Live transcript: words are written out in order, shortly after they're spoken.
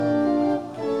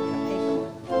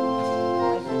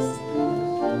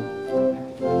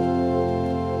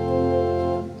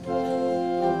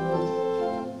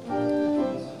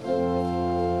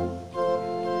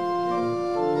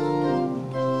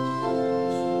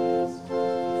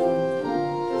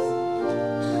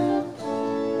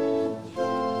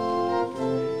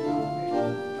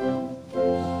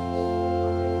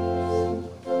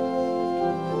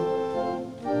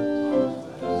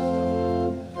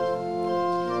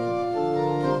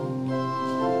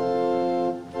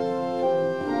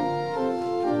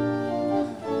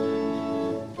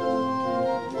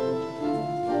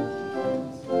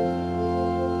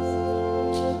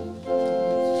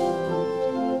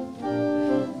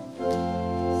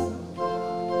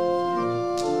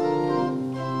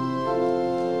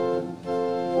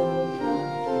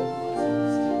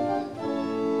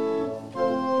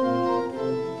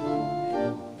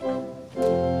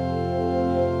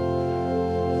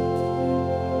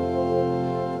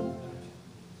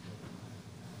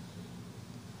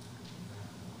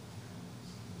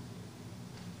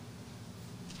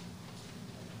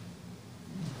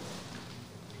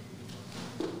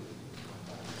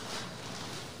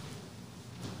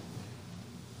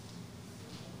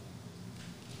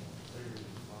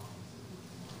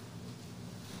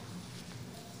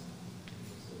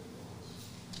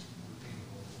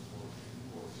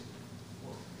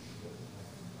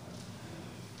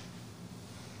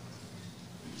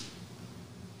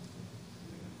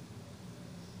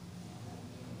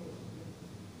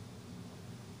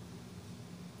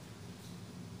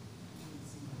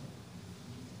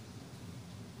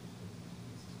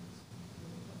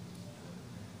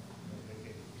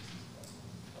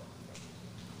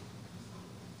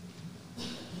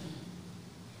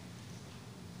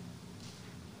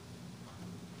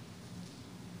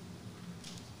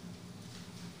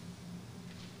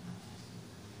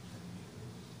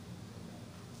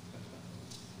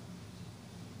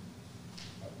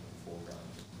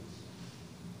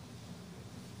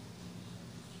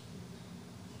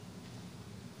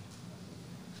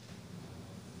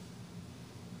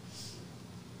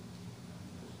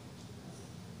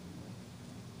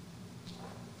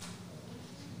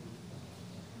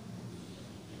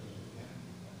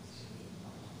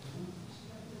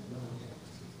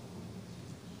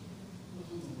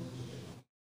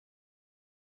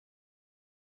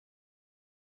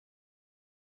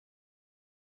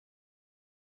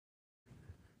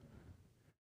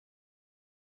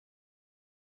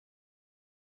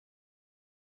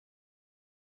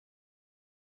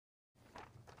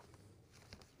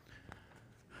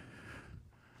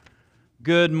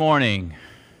Good morning.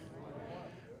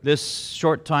 This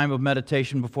short time of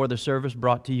meditation before the service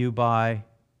brought to you by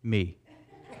me.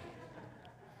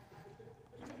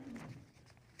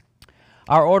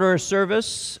 Our order of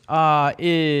service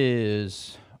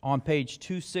is on page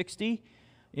 260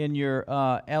 in your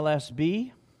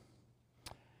LSB.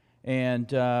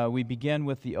 And we begin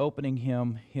with the opening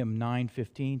hymn, hymn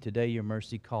 915, Today Your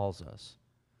Mercy Calls Us.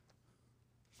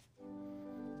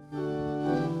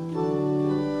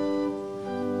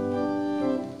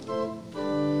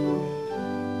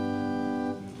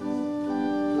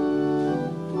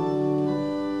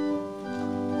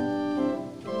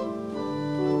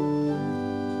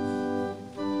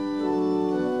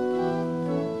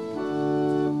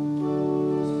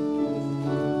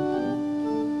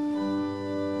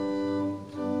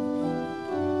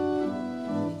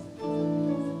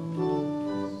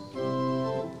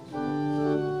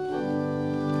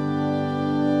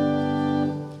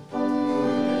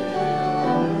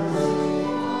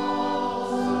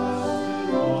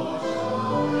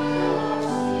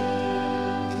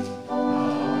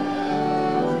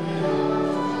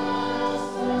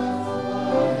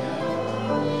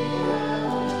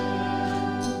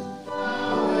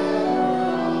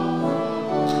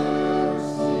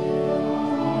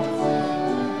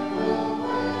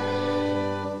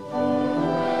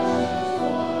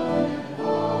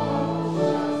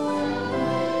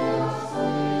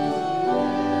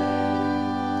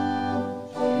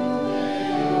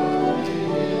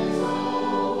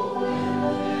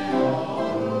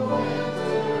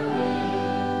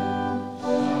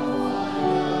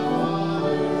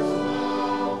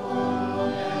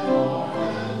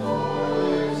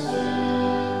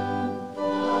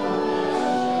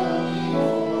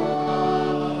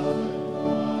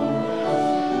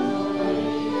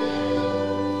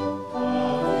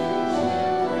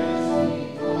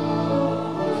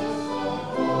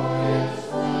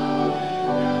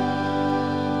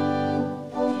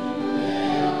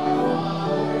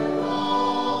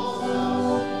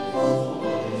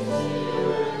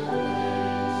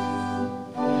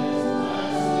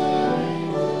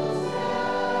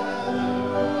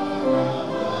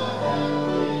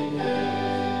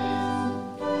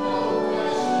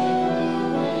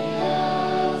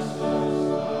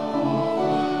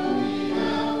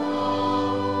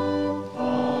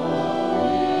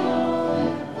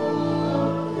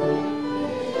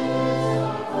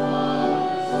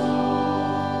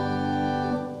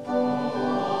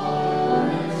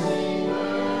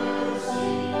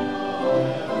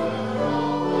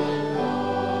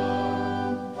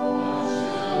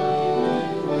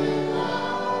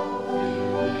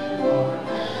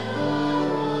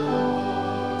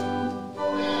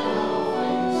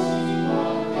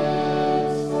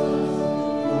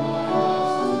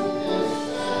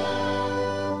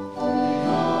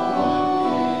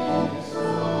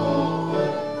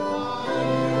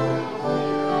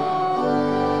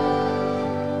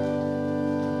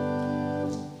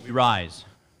 Rise.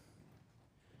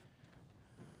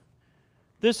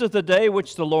 This is the day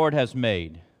which the Lord has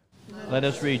made. Let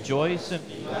us rejoice and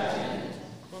be glad in it.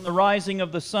 From the rising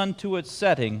of the sun to its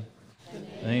setting,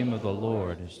 the name of the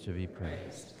Lord is to be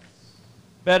praised.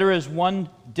 Better is one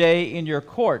day in your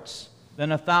courts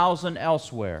than 1,000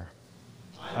 elsewhere.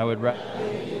 I would rather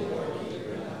be in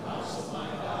the house of my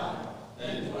God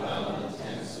than dwell in the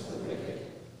tents of the wicked.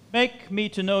 Make me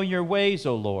to know your ways,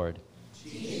 O Lord.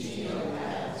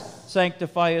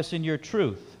 Sanctify us in your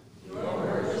truth. Your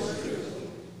word is truth.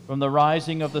 From the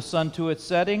rising of the sun to its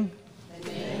setting, the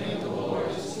name of the Lord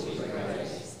is to be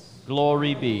praised.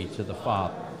 Glory be to the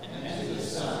Father, and to the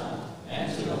Son,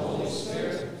 and to the Holy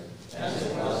Spirit, as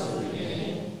it was in the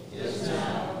beginning, is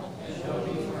now, and shall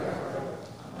be forever.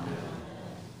 Amen.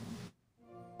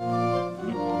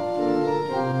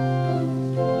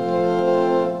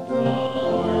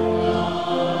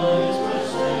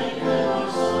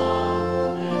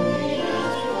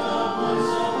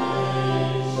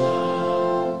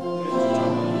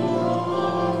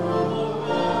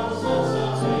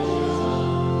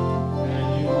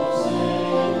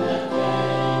 Say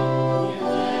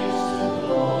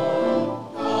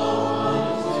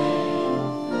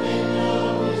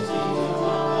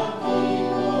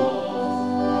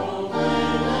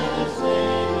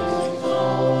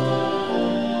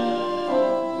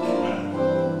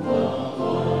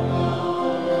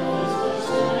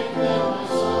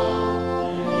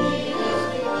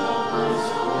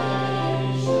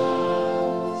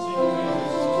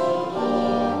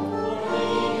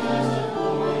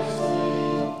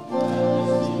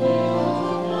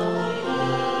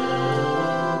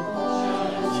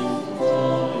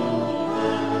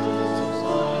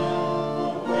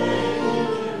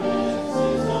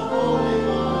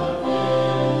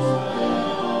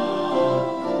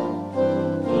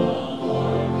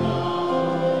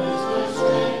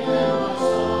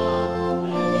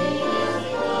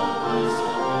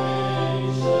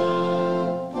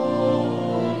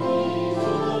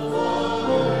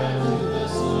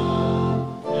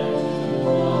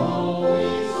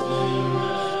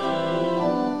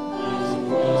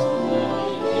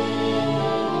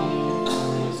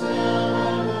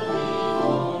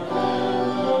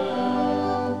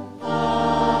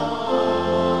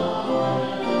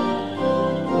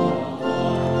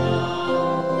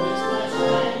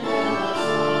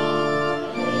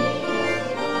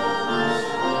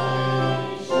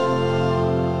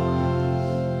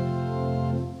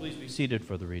seated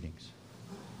for the readings.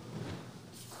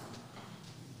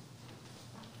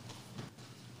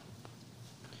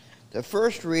 The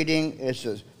first reading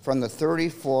is from the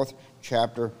 34th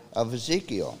chapter of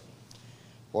Ezekiel.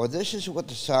 For this is what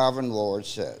the sovereign Lord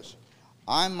says.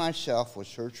 I myself will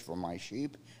search for my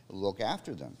sheep and look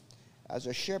after them. As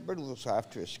a shepherd looks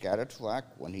after a scattered flock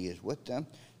when he is with them,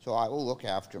 so I will look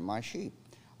after my sheep.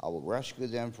 I will rescue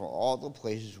them from all the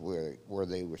places where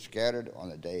they were scattered on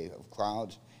the day of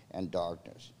clouds and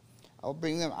darkness. I will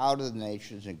bring them out of the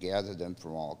nations and gather them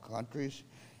from all countries,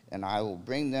 and I will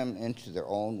bring them into their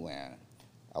own land.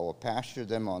 I will pasture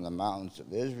them on the mountains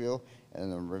of Israel and in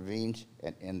the ravines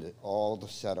and in all the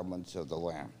settlements of the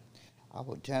land. I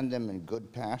will tend them in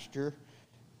good pasture,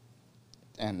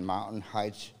 and mountain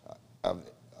heights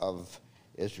of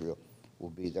Israel will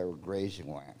be their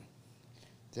grazing land.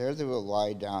 There they will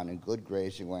lie down in good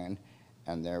grazing land,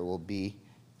 and there will be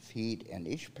feed in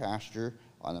each pasture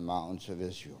on the mountains of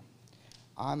Israel.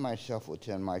 I myself will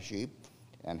tend my sheep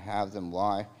and have them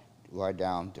lie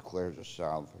down, declares the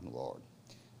sovereign Lord.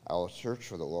 I will search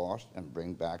for the lost and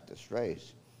bring back the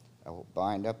strays. I will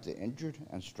bind up the injured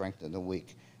and strengthen the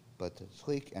weak, but the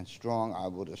sleek and strong I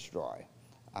will destroy.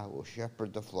 I will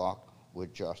shepherd the flock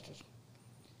with justice.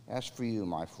 As for you,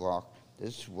 my flock,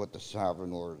 this is what the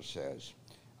sovereign Lord says.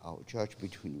 I will judge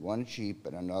between one sheep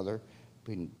and another,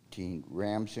 between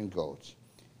rams and goats.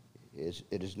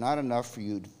 It is not enough for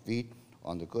you to feed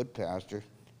on the good pasture.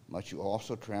 Must you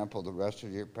also trample the rest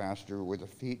of your pasture with your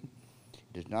feet?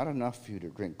 It is not enough for you to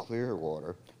drink clear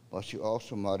water. Must you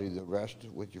also muddy the rest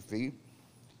with your feet?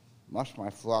 Must my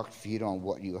flock feed on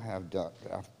what you have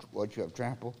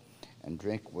trampled, and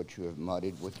drink what you have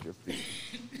muddied with your feet?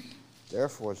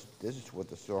 Therefore, this is what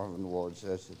the sovereign Lord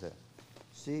says to them.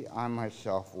 See, I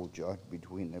myself will judge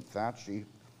between the fat sheep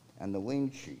and the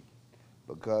lean sheep,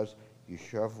 because you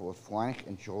shove with flank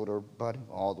and shoulder butting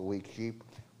all the weak sheep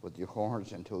with your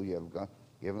horns until you have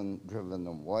driven them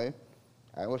away.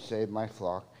 I will save my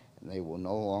flock, and they will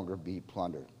no longer be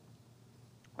plundered.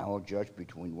 I will judge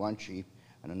between one sheep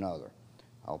and another.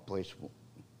 I will place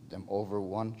them over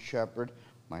one shepherd,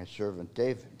 my servant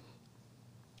David,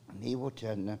 and he will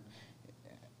tend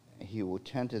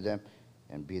to them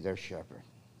and be their shepherd.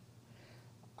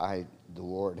 I, the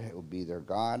Lord, will be their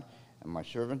God, and my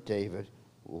servant David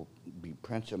will be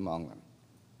prince among them.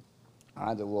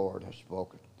 I, the Lord, have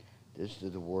spoken. This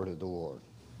is the word of the Lord.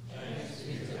 Thanks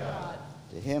be to God.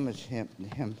 The hymn is hymn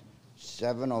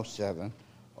 707,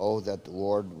 Oh, that the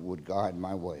Lord would guide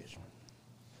my ways.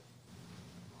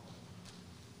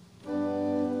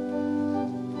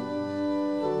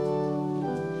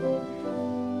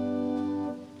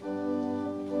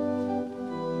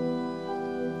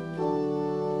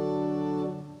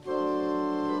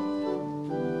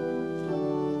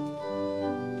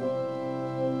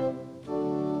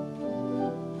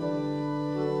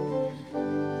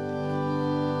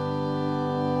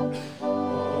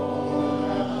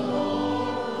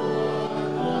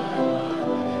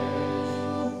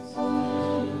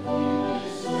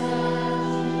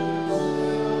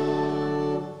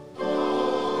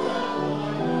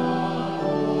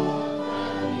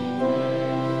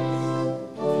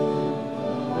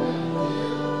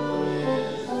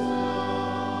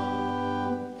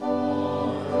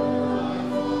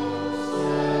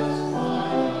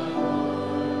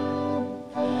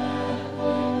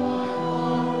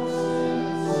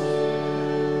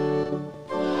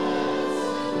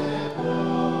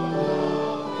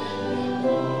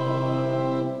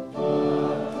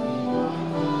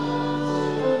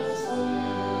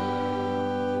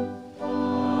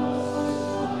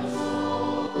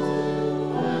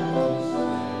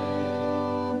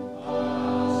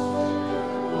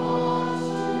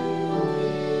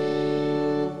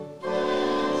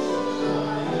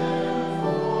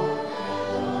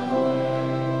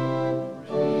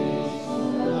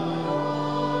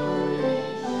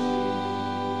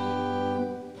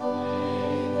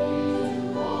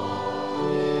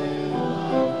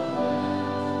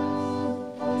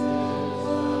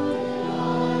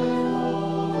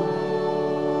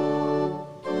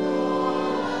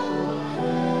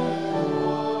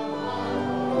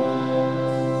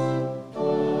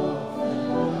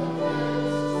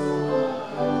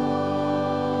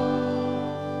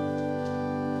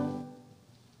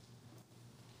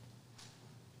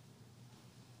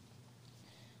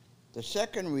 The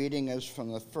second reading is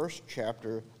from the first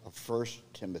chapter of 1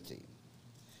 Timothy.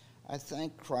 I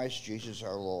thank Christ Jesus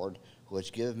our Lord, who has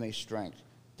given me strength,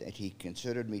 that he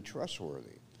considered me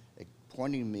trustworthy,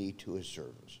 appointing me to his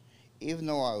service. Even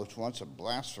though I was once a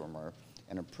blasphemer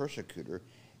and a persecutor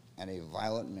and a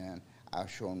violent man, I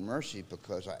have shown mercy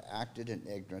because I acted in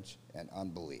ignorance and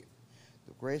unbelief.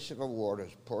 The grace of the Lord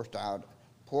has poured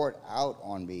out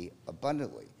on me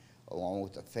abundantly, along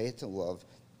with the faith and love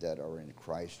that are in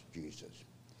Christ Jesus.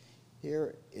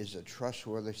 Here is a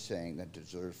trustworthy saying that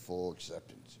deserves full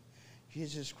acceptance.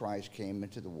 Jesus Christ came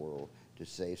into the world to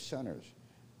save sinners,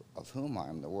 of whom I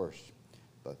am the worst.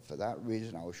 But for that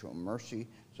reason I will show mercy,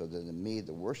 so that in me,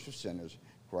 the worst of sinners,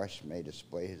 Christ may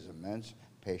display his immense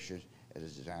patience as an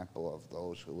example of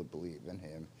those who would believe in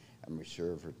him and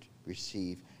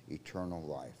receive eternal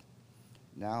life.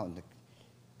 Now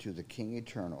to the King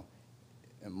eternal,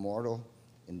 immortal,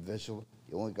 invisible,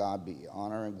 the only God, be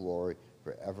honor and glory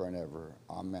forever and ever.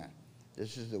 Amen.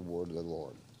 This is the word of the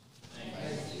Lord.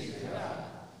 Thanks be to God.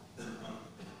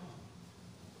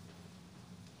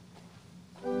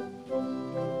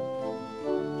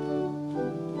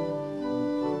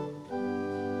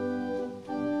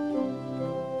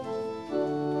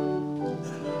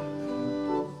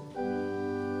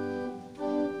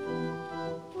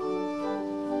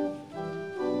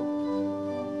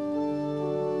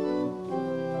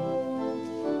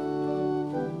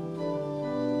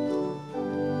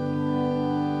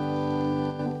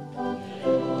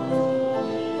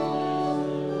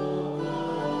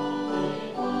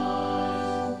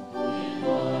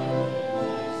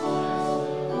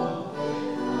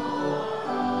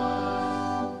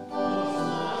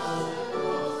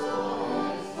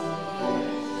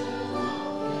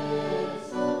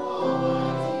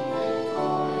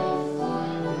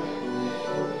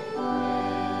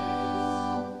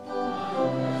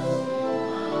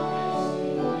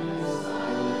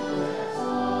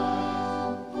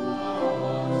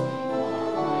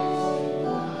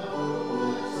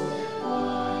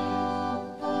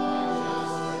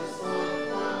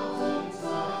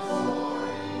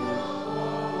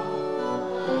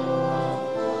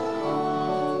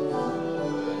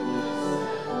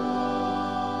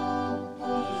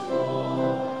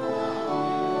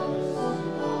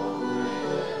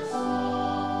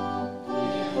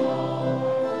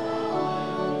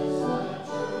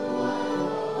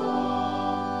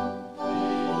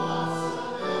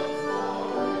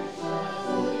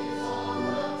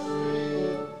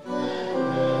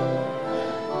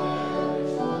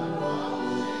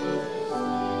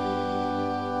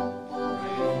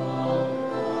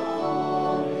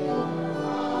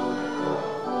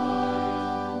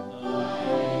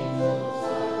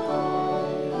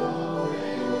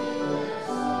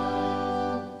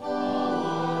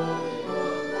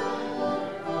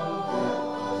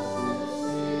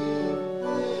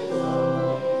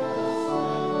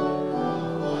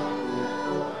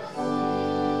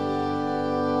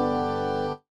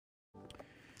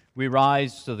 We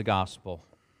rise to the gospel.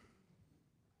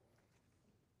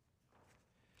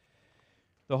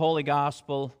 The Holy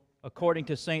Gospel according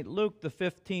to St. Luke, the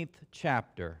 15th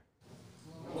chapter.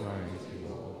 Glory to you,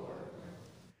 Lord.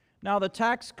 Now the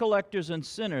tax collectors and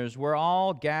sinners were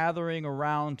all gathering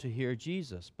around to hear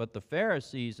Jesus, but the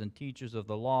Pharisees and teachers of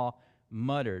the law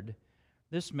muttered,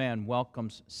 "This man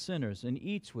welcomes sinners and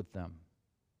eats with them."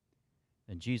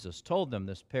 And Jesus told them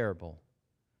this parable.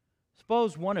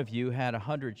 Suppose one of you had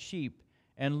 100 sheep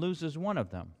and loses one of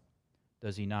them.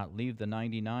 Does he not leave the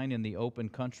 99 in the open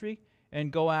country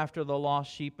and go after the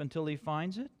lost sheep until he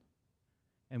finds it?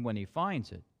 And when he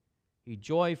finds it, he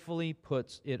joyfully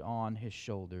puts it on his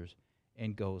shoulders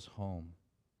and goes home.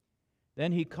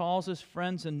 Then he calls his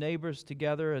friends and neighbors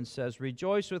together and says,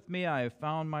 "Rejoice with me, I have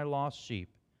found my lost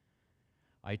sheep."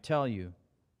 I tell you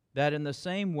that in the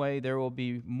same way there will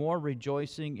be more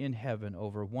rejoicing in heaven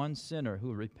over one sinner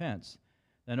who repents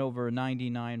than over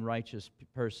 99 righteous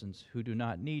persons who do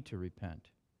not need to repent.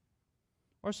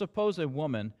 Or suppose a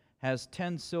woman has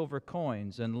 10 silver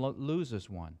coins and loses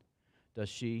one. Doesn't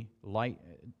she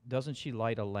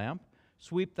light a lamp,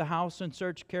 sweep the house, and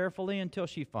search carefully until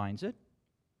she finds it?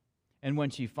 And when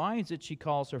she finds it, she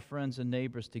calls her friends and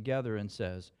neighbors together and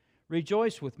says,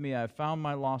 "Rejoice with me, I have found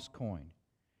my lost coin."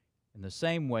 In the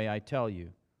same way, I tell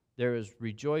you, there is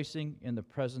rejoicing in the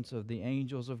presence of the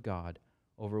angels of God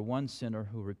over one sinner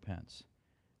who repents.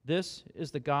 This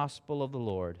is the gospel of the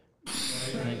Lord.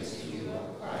 Thanks to you,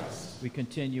 Lord Christ. We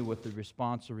continue with the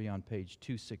responsory on page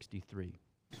 263.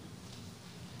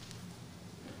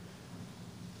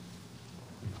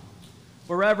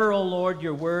 Forever, O Lord,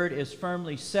 your word is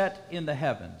firmly set in the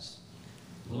heavens.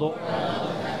 Lord, I love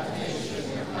the habitation of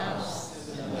your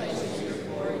house, the place where your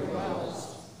glory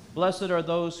dwells. Blessed are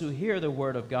those who hear the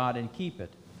word of God and keep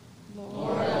it.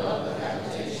 Lord, I love the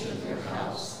habitation of your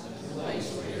house, the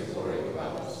place where your glory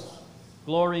dwells.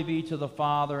 Glory be to the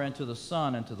Father, and to the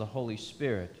Son, and to the Holy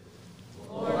Spirit.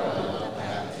 Lord, I love the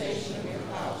habitation of your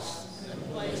house, the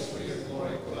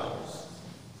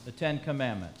The Ten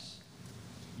Commandments.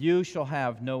 You shall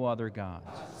have no other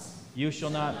gods. You shall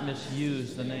not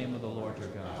misuse the name of the Lord your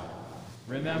God.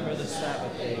 Remember the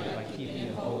Sabbath day by keeping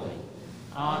it holy.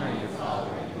 Honor your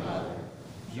father and your mother.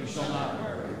 You shall not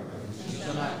murder. You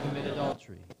shall not commit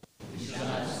adultery. You shall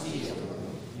not steal.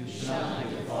 You shall not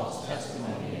give false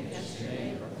testimony against your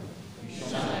neighbor. You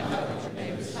shall not covet your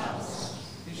neighbor's house.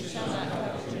 You shall not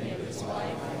covet your neighbor's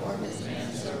wife, or his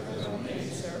manservant or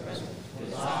maidservant,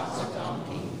 his ox or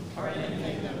donkey, or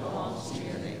anything that belongs to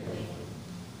your neighbor.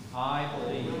 I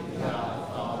believe in God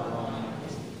the Father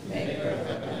Almighty, maker of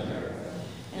heaven and earth,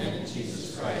 and in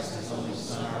Jesus Christ, his only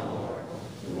Son, our Lord,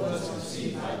 who was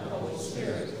conceived by the Holy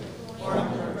Spirit, born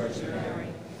of the Virgin Mary,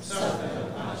 suffered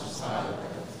of Pontius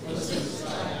Pilate, was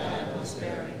crucified and was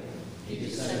buried. He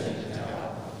descended into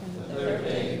hell. The third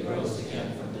day he rose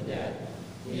again from the dead.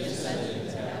 He ascended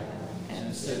into heaven,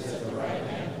 and sits at the right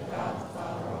hand of God the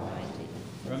Father Almighty.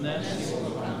 From thence he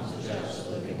will come to judge the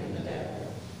living and the dead.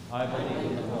 I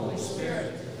believe in the Holy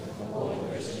Spirit, the Holy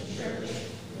Christian Church,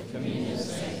 the communion of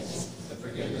saints, the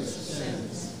forgiveness of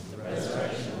sins, the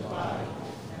resurrection of the body,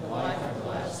 and the life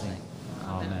everlasting.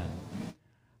 Amen.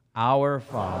 Our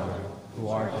Father, who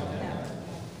art in heaven,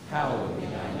 hallowed be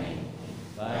thy name.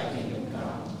 Thy kingdom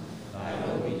come, thy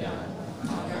will be done,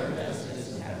 on earth as it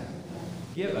is in heaven.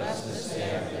 Give us this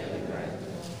day our daily bread,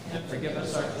 and forgive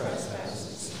us our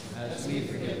trespasses, as we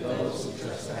forgive those who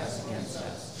trespass against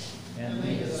us. And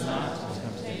lead us not into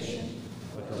temptation,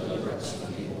 but deliver us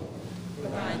from evil. For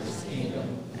thine is the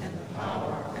kingdom, and the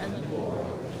power, and the glory,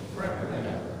 forever and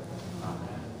ever.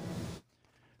 Amen.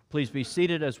 Please be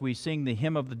seated as we sing the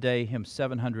hymn of the day, hymn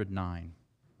 709.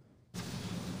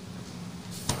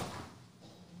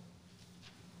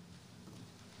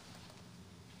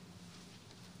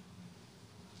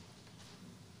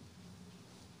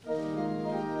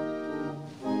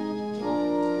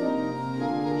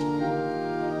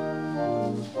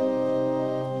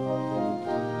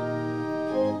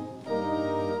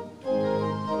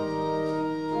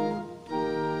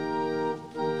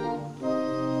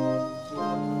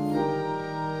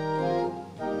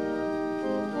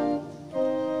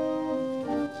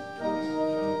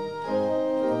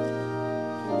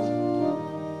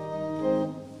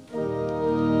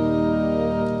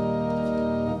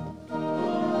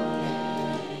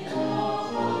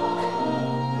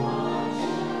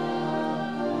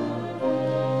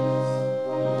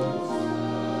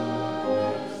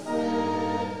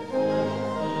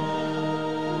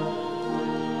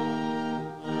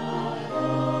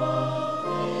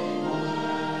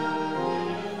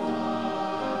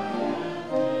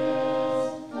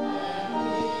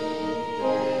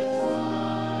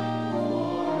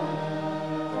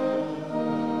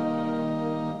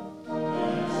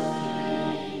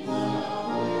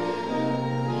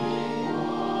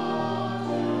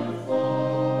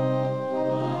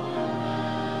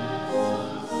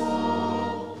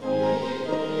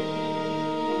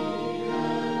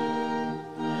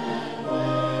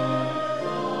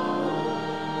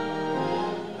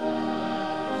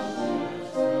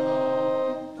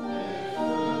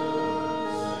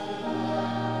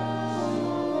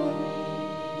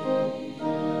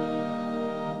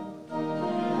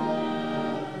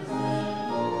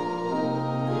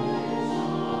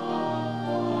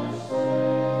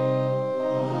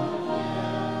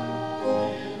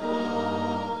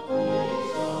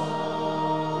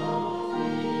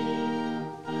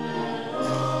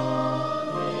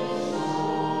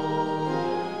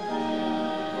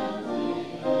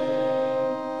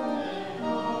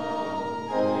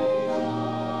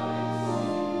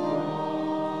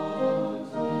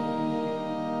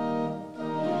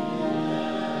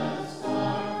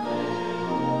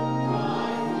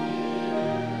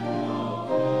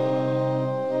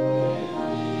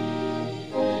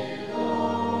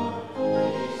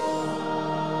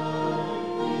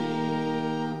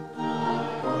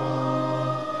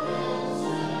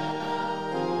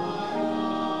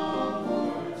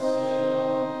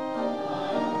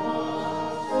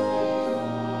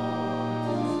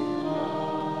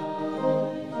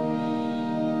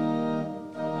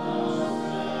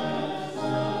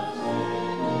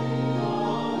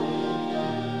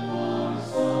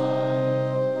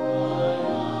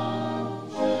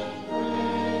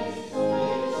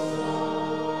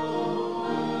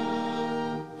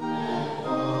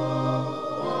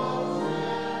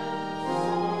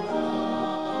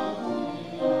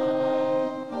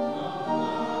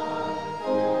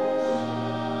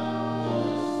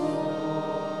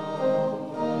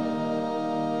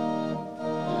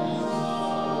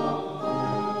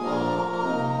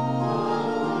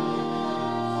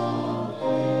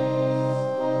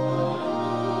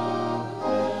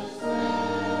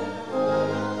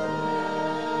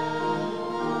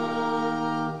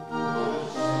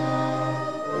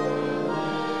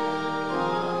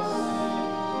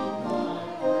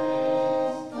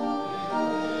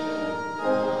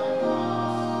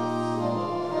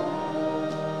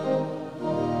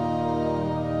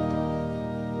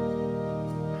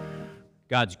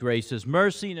 God's grace, His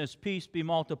mercy, and His peace be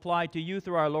multiplied to you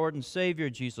through our Lord and Savior,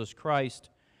 Jesus Christ.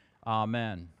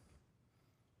 Amen.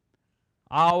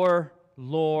 Our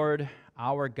Lord,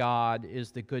 our God,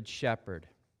 is the Good Shepherd.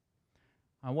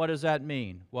 And what does that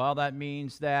mean? Well, that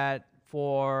means that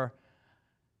for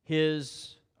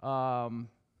His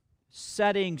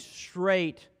setting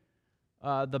straight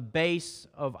the base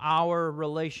of our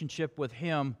relationship with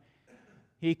Him,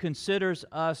 He considers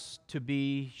us to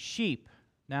be sheep.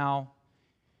 Now,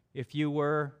 if you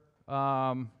were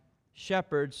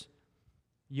shepherds,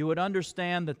 you would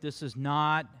understand that this is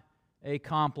not a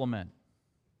compliment.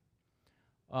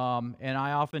 And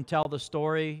I often tell the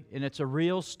story, and it's a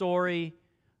real story,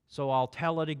 so I'll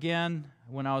tell it again.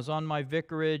 When I was on my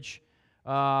vicarage,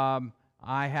 there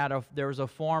was a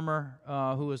farmer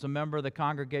who was a member of the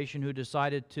congregation who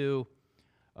decided he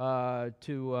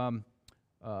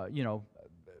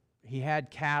had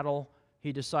cattle.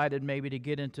 He decided maybe to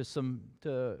get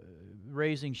into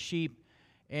raising sheep,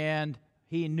 and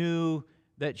he knew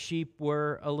that sheep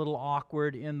were a little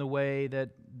awkward in the way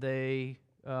that they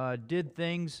did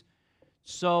things.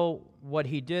 So what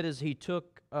he did is he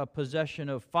took possession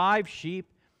of 5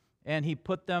 sheep, and he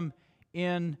put them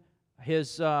in he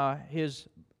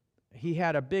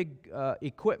had a big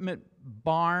equipment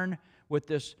barn with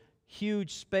this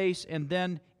huge space, and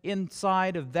then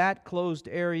inside of that closed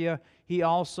area, he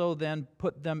also then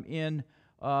put them in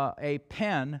a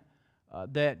pen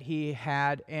that he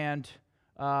had, and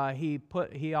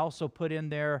he also put in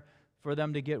there for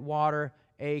them to get water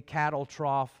a cattle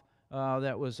trough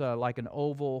that was like an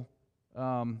oval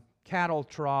cattle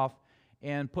trough,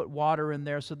 and put water in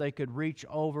there so they could reach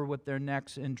over with their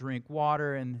necks and drink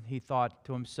water. And he thought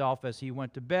to himself as he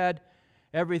went to bed,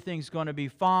 everything's going to be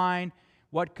fine.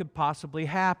 What could possibly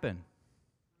happen?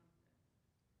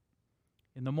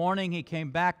 In the morning, he came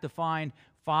back to find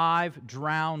 5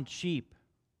 drowned sheep.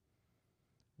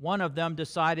 One of them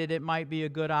decided it might be a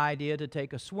good idea to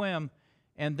take a swim,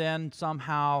 and then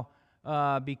somehow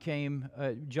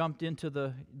jumped into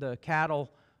the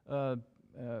cattle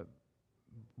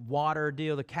water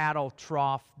deal, the cattle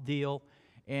trough deal,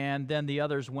 and then the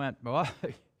others went, well,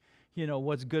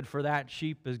 what's good for that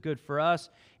sheep is good for us.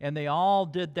 And they all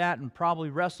did that and probably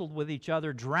wrestled with each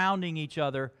other, drowning each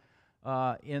other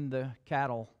in the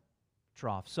cattle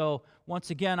trough. So once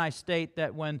again, I state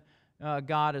that when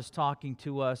God is talking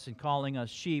to us and calling us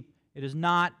sheep, it is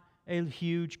not a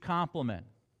huge compliment.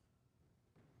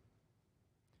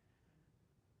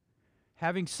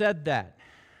 Having said that,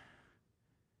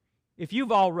 if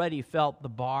you've already felt the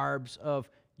barbs of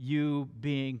you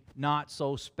being not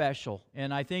so special,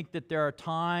 and I think that there are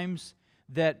times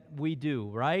that we do,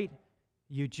 right?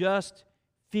 You just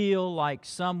feel like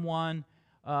someone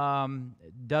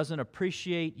doesn't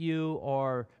appreciate you,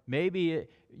 or maybe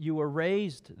you were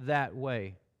raised that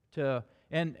way.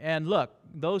 And look,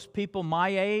 those people my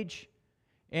age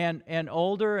and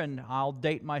older, and I'll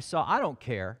date myself, I don't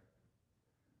care.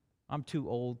 I'm too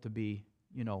old to be,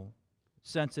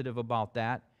 sensitive about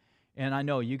that. And I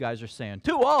know you guys are saying,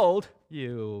 too old,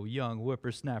 you young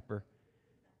whippersnapper.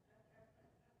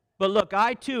 But look,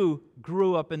 I too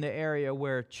grew up in the area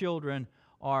where children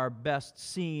are best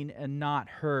seen and not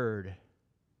heard.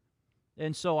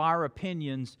 And so our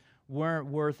opinions weren't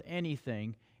worth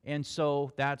anything. And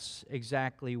so that's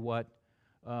exactly what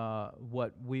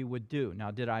we would do.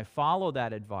 Now, did I follow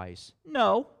that advice?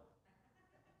 No,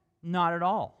 not at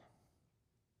all.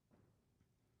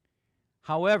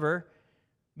 However,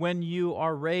 when you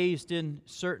are raised in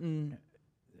certain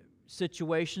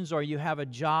situations, or you have a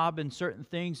job in certain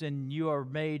things, and you are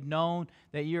made known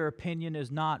that your opinion is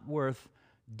not worth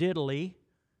diddly,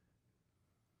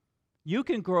 you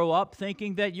can grow up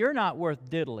thinking that you're not worth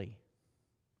diddly.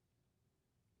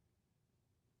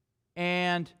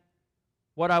 And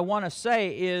what I want to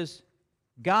say is,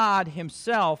 God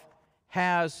Himself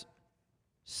has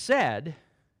said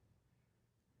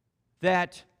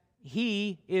that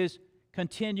He is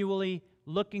continually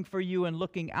looking for you and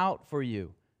looking out for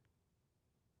you.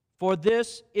 For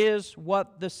this is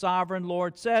what the sovereign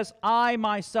Lord says, I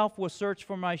myself will search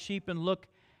for my sheep and look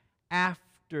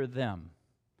after them.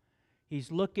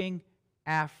 He's looking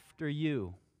after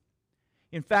you.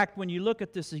 In fact, when you look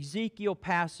at this Ezekiel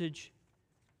passage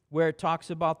where it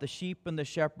talks about the sheep and the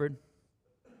shepherd,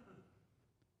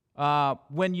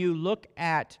 when you look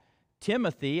at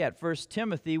Timothy, at 1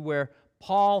 Timothy, where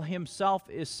Paul himself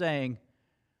is saying,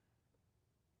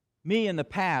 me in the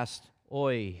past,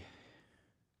 oi.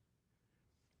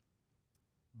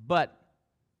 But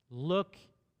look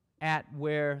at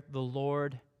where the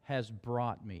Lord has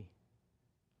brought me.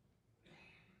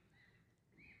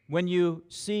 When you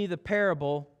see the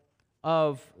parable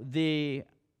of the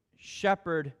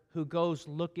shepherd who goes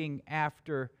looking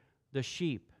after the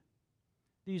sheep.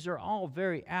 These are all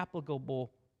very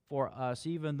applicable for us,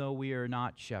 even though we are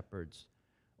not shepherds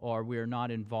or we are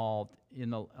not involved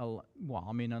in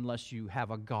unless you have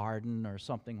a garden or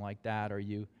something like that, or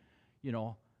you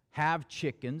have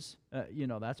chickens,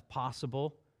 that's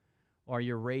possible, or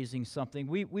you're raising something.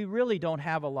 We really don't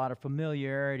have a lot of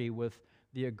familiarity with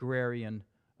the agrarian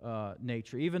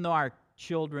nature, even though our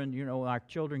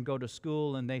children go to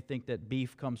school and they think that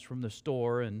beef comes from the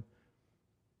store and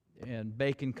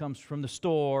bacon comes from the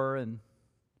store and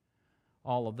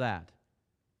all of that.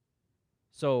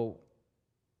 So,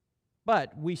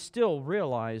 but we still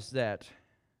realize that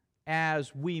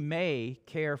as we may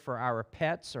care for our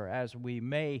pets, or as we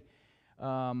may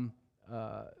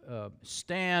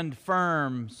stand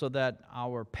firm so that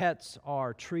our pets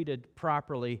are treated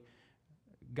properly,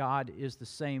 God is the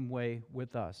same way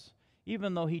with us,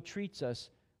 even though He treats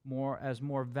us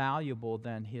more valuable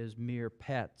than His mere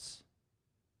pets.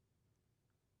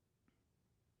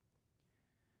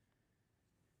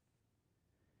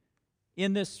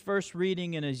 In this first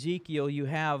reading in Ezekiel, you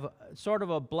have sort of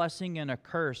a blessing and a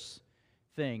curse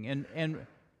thing.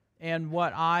 And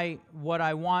what I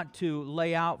want to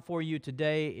lay out for you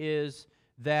today is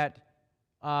that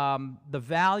the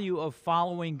value of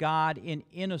following God in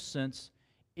innocence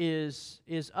is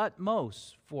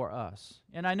utmost for us.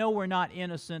 And I know we're not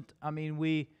innocent. I mean,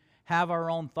 we have our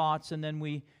own thoughts, and then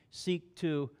we seek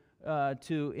to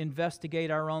investigate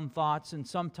our own thoughts. And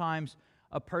sometimes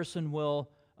a person will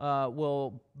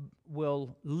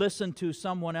listen to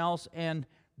someone else, and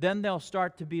then they'll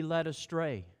start to be led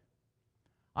astray.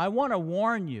 I want to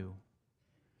warn you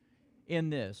in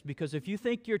this, because if you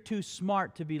think you're too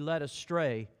smart to be led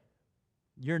astray,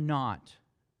 you're not.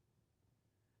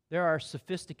 There are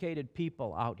sophisticated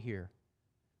people out here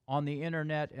on the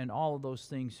internet and all of those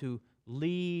things who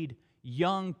lead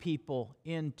young people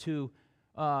into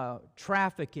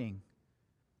trafficking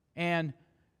and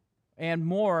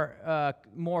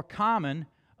more common.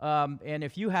 And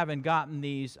if you haven't gotten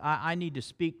these, I need to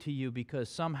speak to you, because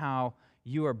somehow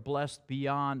you are blessed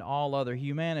beyond all other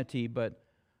humanity. But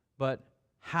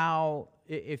how,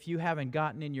 if you haven't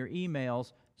gotten in your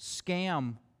emails,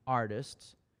 scam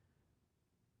artists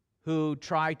who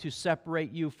try to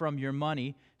separate you from your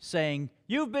money, saying,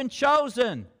 "You've been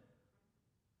chosen.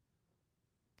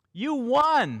 You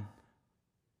won."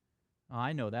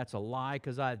 I know that's a lie,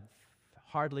 because I've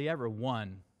hardly ever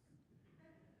won.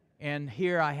 And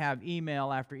here I have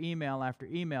email after email after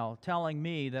email telling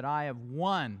me that I have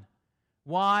won.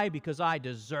 Why? Because I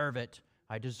deserve it.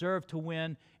 I deserve to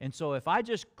win. And so if I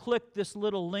just click this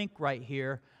little link right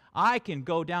here, I can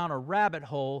go down a rabbit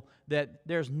hole that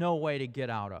there's no way to get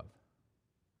out of.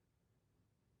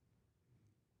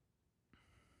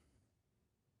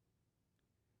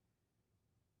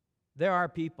 There are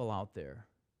people out there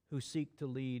who seek to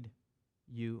lead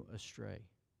you astray.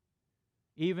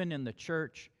 Even in the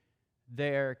church,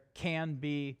 there can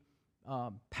be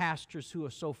pastors who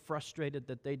are so frustrated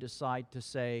that they decide to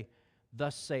say,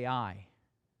 "Thus say I."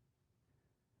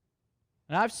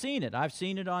 And I've seen it. I've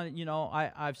seen it on,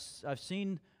 I've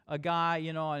seen a guy,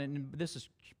 and this is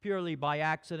purely by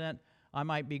accident. I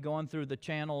might be going through the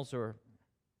channels, or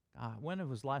when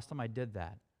was the last time I did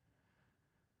that?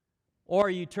 Or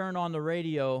you turn on the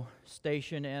radio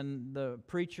station and the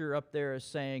preacher up there is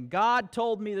saying, "God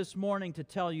told me this morning to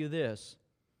tell you this."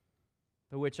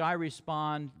 To which I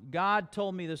respond, "God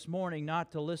told me this morning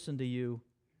not to listen to you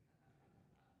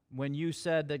when you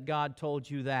said that God told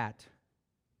you that."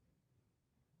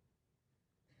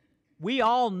 We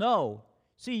all know.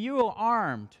 See, you are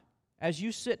armed. As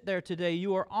you sit there today,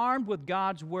 you are armed with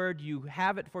God's Word. You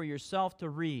have it for yourself to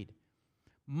read.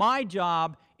 My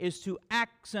job is to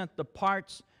accent the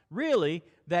parts, really,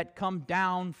 that come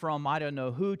down from, I don't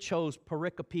know who chose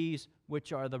pericopes,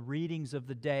 which are the readings of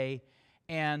the day,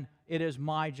 and it is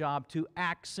my job to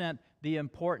accent the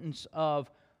importance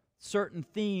of certain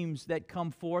themes that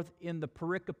come forth in the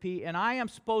pericope, and I am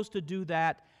supposed to do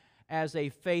that as a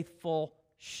faithful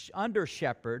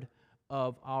under-shepherd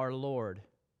of our Lord,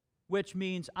 which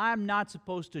means I'm not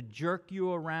supposed to jerk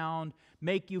you around,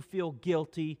 make you feel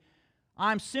guilty.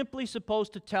 I'm simply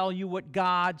supposed to tell you what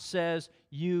God says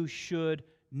you should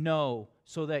know,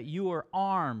 so that you are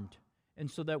armed,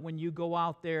 and so that when you go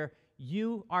out there,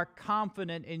 you are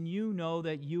confident and you know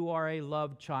that you are a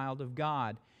loved child of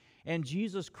God. And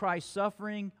Jesus Christ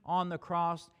suffering on the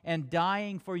cross and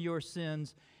dying for your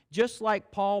sins, just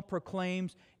like Paul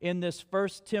proclaims in this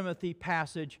 1 Timothy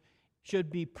passage,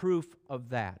 should be proof of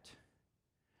that.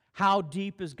 How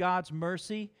deep is God's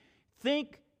mercy?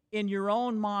 Think in your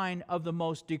own mind of the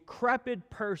most decrepit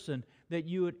person that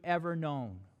you had ever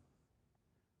known.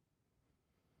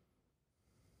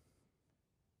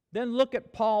 Then look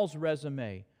at Paul's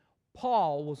resume.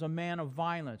 Paul was a man of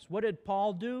violence. What did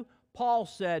Paul do? Paul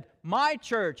said, my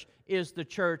church is the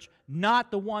church,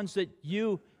 not the ones that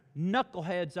you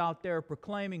knuckleheads out there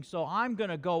proclaiming. So I'm going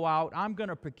to go out, I'm going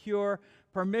to procure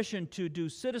permission to do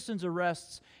citizens'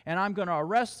 arrests, and I'm going to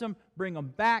arrest them, bring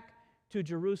them back to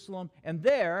Jerusalem, and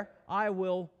there I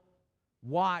will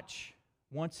watch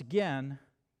once again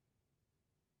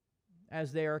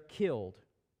as they are killed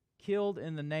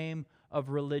in the name of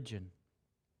religion.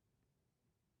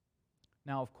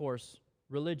 Now, of course,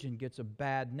 religion gets a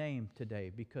bad name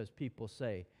today because people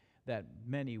say that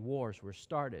many wars were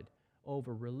started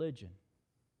over religion.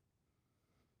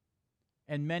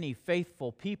 And many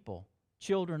faithful people,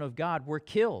 children of God, were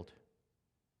killed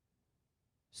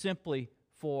simply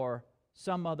for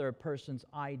some other person's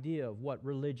idea of what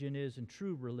religion is and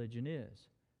true religion is.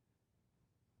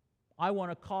 I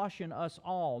want to caution us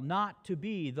all not to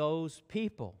be those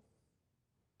people.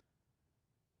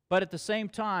 But at the same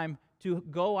time, to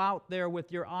go out there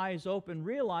with your eyes open,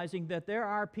 realizing that there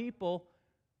are people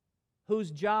whose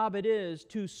job it is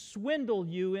to swindle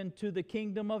you into the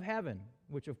kingdom of heaven,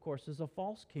 which of course is a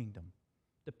false kingdom,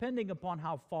 depending upon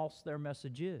how false their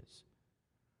message is.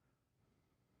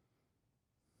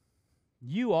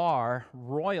 You are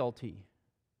royalty.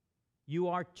 You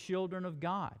are children of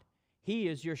God. He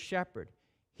is your shepherd.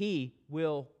 He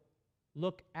will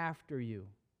look after you.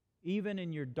 Even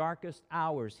in your darkest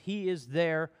hours, He is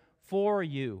there for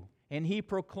you, and He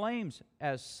proclaims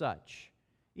as such,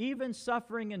 even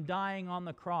suffering and dying on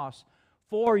the cross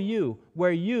for you,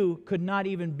 where you could not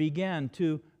even begin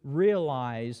to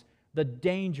realize the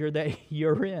danger that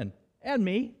you're in. And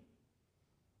me.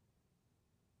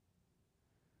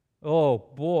 Oh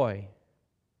boy.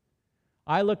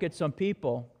 I look at some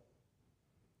people,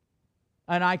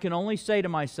 and I can only say to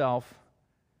myself,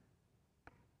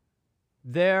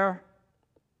 there,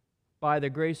 by the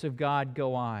grace of God,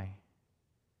 go I.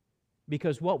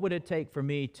 Because what would it take for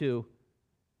me to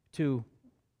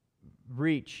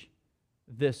reach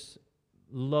this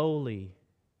lowly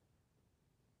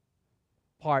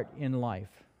part in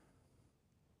life?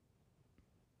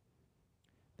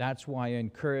 That's why I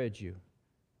encourage you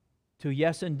to,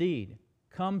 yes, indeed,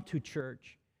 come to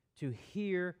church to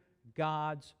hear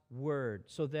God's Word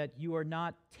so that you are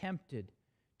not tempted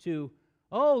to,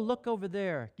 oh, look over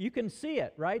there. You can see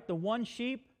it, right? The one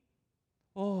sheep.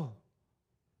 Oh,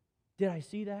 did I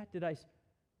see that?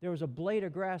 There was a blade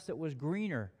of grass that was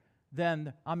greener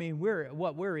than,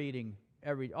 what we're eating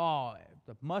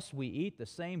must we eat the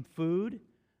same food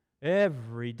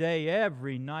every day,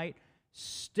 every night?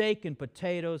 Steak and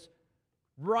potatoes,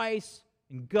 rice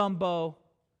and gumbo,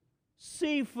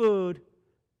 seafood.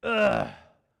 Ugh,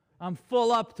 I'm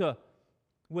full up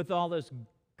with all this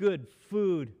good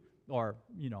food. Or,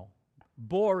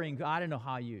 boring. I don't know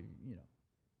how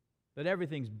but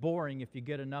everything's boring if you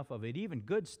get enough of it, even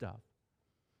good stuff.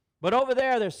 But over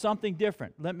there's something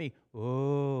different. Let me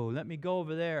go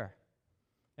over there.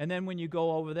 And then when you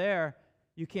go over there,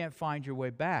 you can't find your way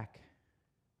back.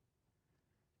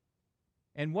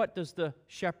 And what does the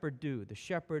shepherd do? The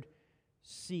shepherd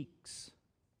seeks.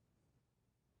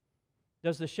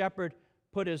 Does the shepherd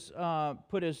put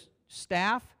his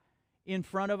staff in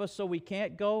front of us so we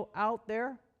can't go out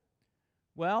there?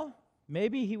 Well,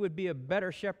 maybe he would be a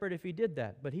better shepherd if he did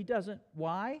that, but he doesn't.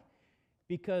 Why?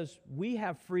 Because we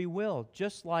have free will,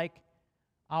 just like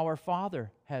our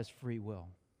Father has free will.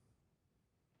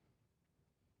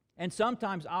 And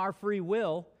sometimes our free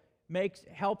will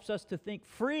helps us to think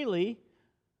freely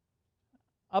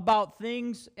about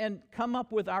things and come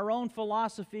up with our own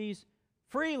philosophies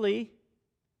freely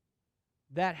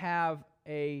that have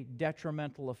a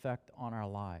detrimental effect on our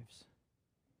lives.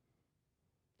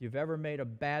 If you've ever made a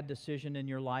bad decision in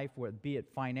your life, be it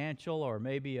financial or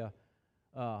maybe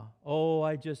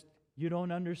you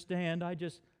don't understand, I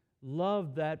just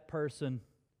love that person,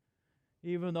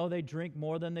 even though they drink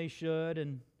more than they should,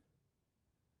 and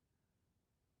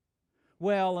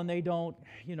they don't,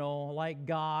 like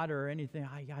God or anything.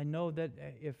 I know that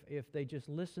if they just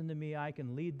listen to me, I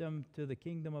can lead them to the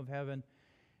kingdom of heaven.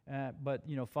 But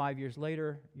 5 years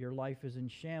later, your life is in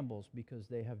shambles because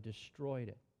they have destroyed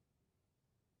it.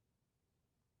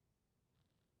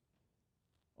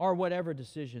 Or whatever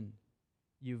decision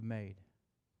you've made.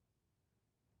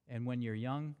 And when you're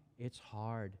young, it's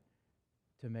hard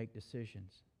to make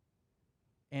decisions.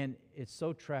 And it's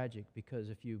so tragic because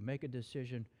if you make a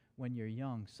decision when you're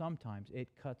young, sometimes it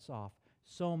cuts off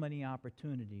so many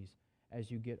opportunities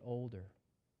as you get older.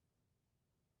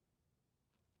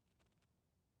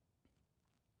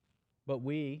 But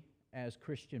we, as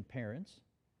Christian parents,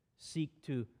 seek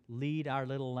to lead our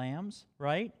little lambs,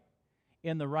 right,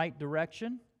 in the right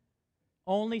direction,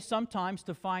 only sometimes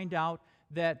to find out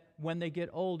that when they get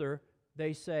older,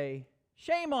 they say,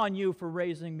 "Shame on you for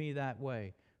raising me that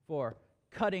way, for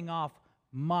cutting off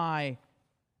my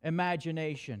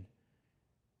imagination."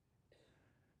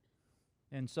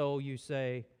 And so you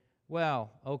say, "Well,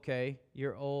 okay,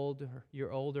 you're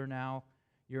older now,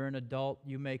 you're an adult,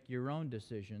 you make your own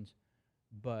decisions,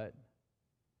 but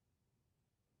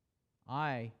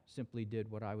I simply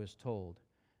did what I was told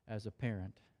as a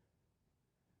parent."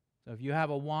 So if you have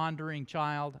a wandering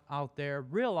child out there,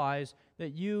 realize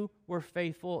that you were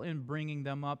faithful in bringing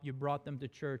them up. You brought them to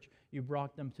church. You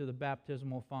brought them to the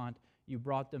baptismal font. You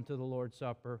brought them to the Lord's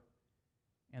Supper.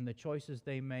 And the choices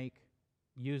they make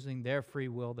using their free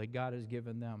will that God has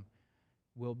given them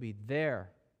will be their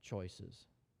choices.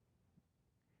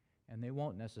 And they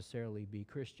won't necessarily be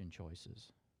Christian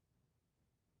choices.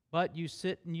 But you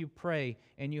sit and you pray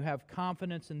and you have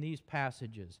confidence in these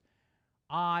passages.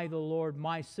 I, the Lord,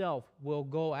 myself will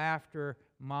go after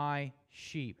my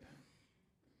sheep.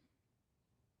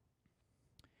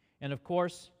 And of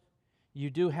course, you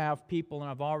do have people,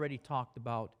 and I've already talked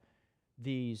about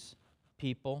these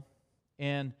people,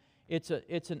 and it's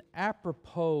an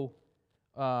apropos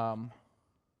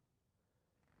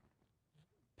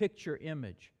picture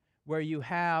image where you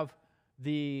have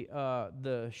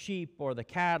the sheep or the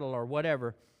cattle or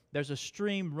whatever. There's a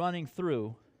stream running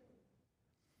through,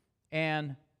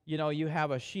 and you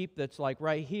have a sheep that's like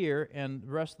right here, and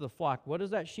the rest of the flock. What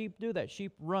does that sheep do? That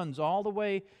sheep runs all the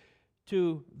way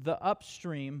to the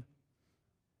upstream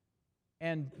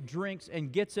and drinks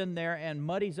and gets in there and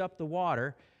muddies up the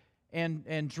water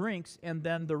and drinks, and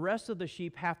then the rest of the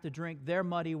sheep have to drink their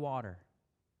muddy water.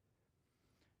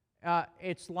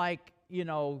 It's like,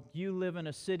 you live in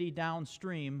a city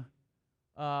downstream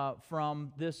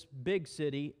from this big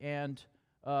city, and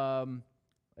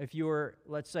if you were,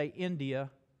 let's say, India,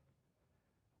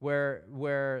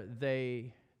 where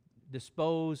they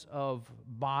dispose of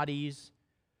bodies,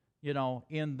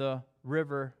 in the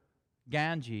river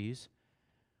Ganges,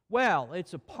 well,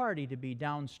 it's a party to be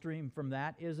downstream from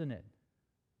that, isn't it?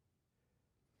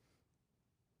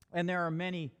 And there are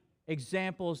many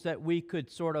examples that we could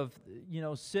sort of,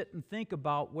 sit and think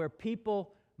about where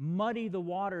people muddy the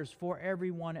waters for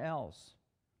everyone else.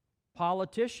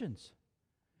 Politicians.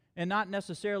 And not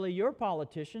necessarily your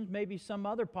politicians, maybe some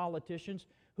other politicians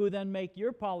who then make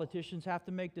your politicians have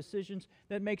to make decisions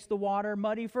that makes the water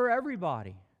muddy for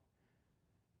everybody.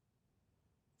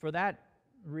 For that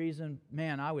reason,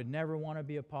 man, I would never want to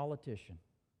be a politician,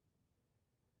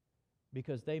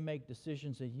 because they make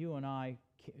decisions that you and I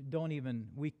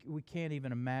we can't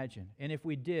even imagine. And if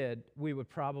we did, we would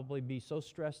probably be so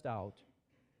stressed out.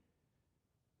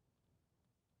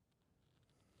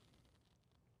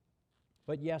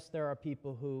 But yes, there are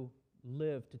people who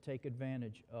live to take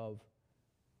advantage of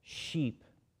sheep.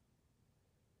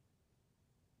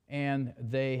 And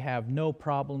they have no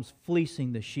problems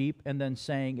fleecing the sheep and then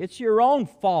saying, "It's your own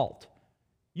fault.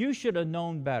 You should have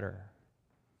known better."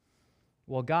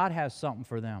 Well, God has something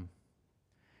for them.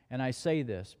 And I say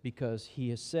this because He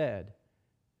has said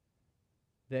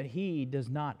that He does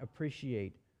not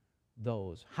appreciate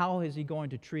those. How is He going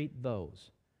to treat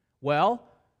those? Well,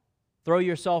 throw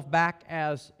yourself back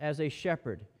as a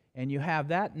shepherd, and you have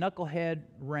that knucklehead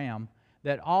ram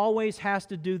that always has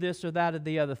to do this or that or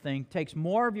the other thing, takes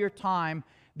more of your time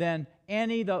than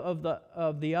any of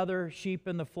the other sheep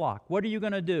in the flock. What are you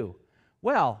going to do?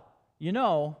 Well,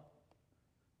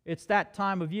 it's that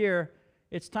time of year.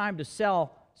 It's time to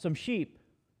sell some sheep.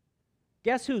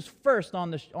 Guess who's first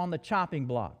on the chopping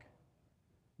block?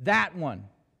 That one.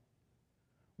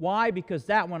 Why? Because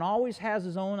that one always has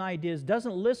his own ideas,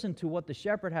 doesn't listen to what the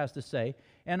shepherd has to say,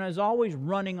 and is always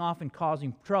running off and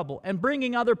causing trouble and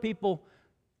bringing other people,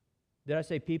 did I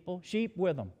say people? Sheep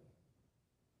with them.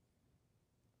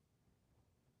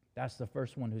 That's the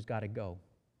first one who's got to go.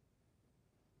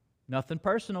 Nothing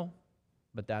personal,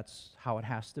 but that's how it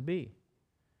has to be.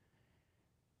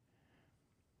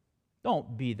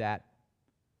 Don't be that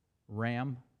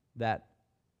ram, that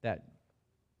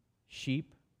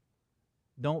sheep.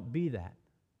 Don't be that.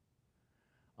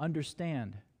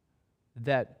 Understand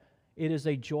that it is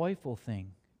a joyful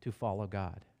thing to follow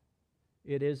God.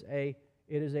 It is a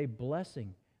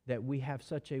blessing that we have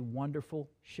such a wonderful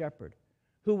shepherd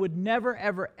who would never,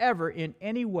 ever, ever in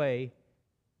any way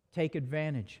take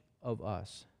advantage of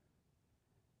us.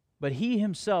 But He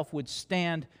Himself would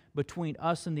stand between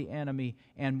us and the enemy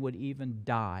and would even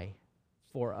die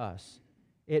for us.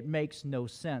 It makes no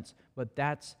sense, but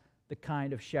that's the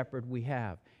kind of shepherd we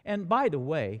have. And by the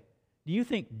way, Do you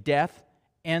think death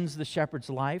ends the shepherd's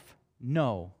life?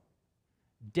 No.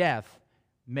 Death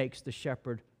makes the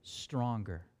shepherd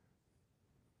stronger.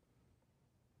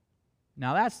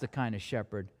 Now that's the kind of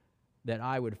shepherd that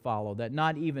I would follow, that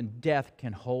not even death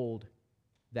can hold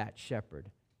that shepherd.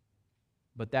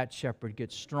 But that shepherd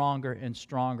gets stronger and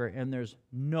stronger, and there's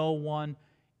no one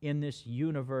in this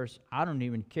universe, I don't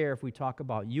even care if we talk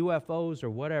about UFOs or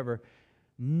whatever,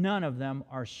 none of them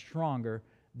are stronger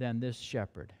than this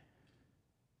shepherd.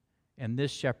 And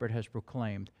this shepherd has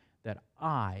proclaimed that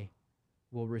I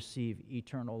will receive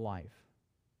eternal life.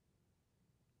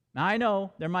 Now, I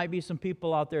know there might be some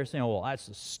people out there saying, well, that's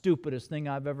the stupidest thing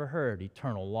I've ever heard,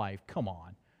 eternal life. Come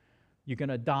on. You're going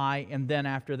to die, and then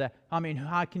after that, I mean,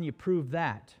 how can you prove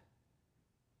that?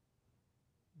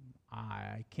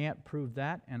 I can't prove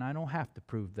that, and I don't have to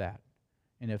prove that.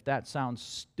 And if that sounds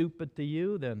stupid to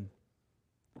you, then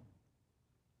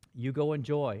you go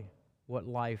enjoy what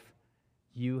life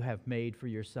you have made for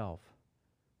yourself.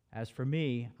 As for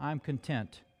me, I'm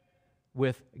content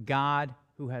with God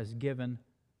who has given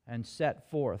and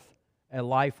set forth a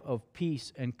life of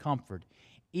peace and comfort,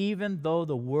 even though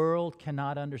the world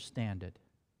cannot understand it.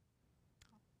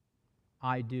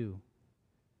 I do,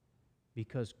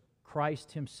 because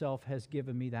Christ himself has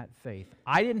given me that faith.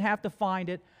 I didn't have to find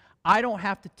it. I don't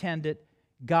have to tend it.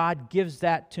 God gives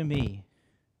that to me.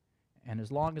 And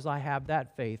as long as I have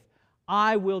that faith,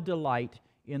 I will delight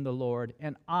in the Lord,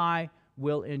 and I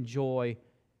will enjoy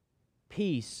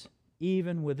peace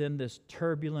even within this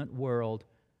turbulent world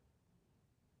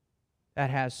that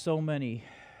has so many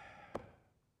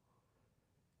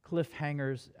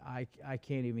cliffhangers I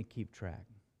can't even keep track.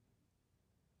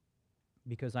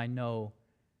 Because I know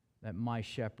that my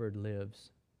shepherd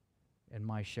lives, and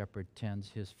my shepherd tends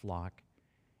his flock,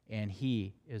 and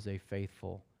he is a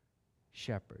faithful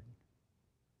shepherd.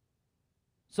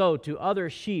 So to other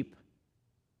sheep,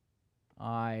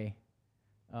 I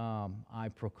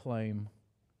proclaim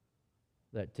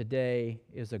that today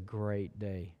is a great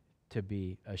day to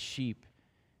be a sheep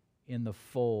in the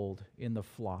fold, in the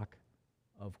flock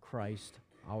of Christ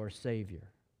our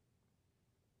Savior.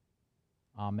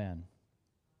 Amen.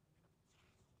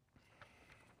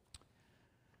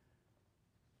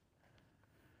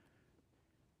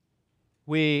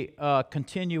 We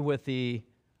continue with the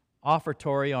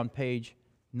offertory on page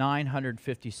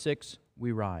 956.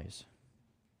 We rise.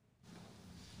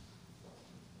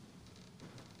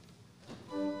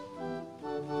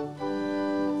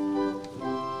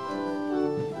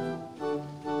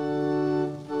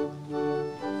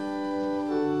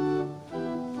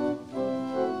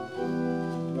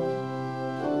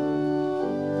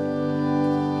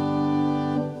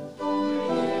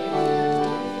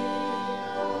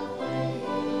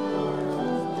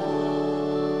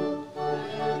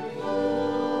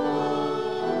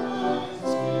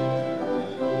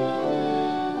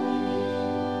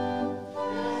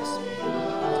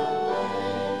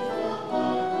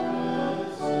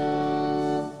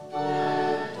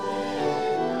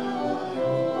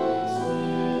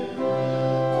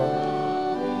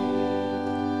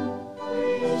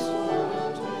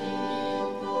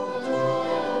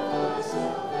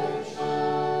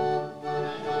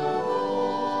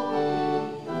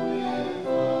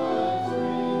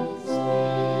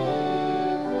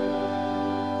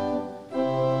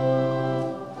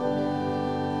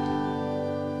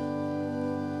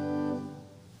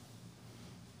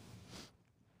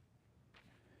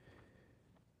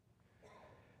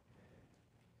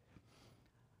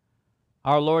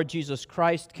 Our Lord Jesus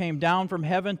Christ came down from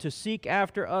heaven to seek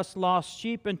after us lost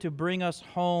sheep and to bring us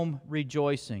home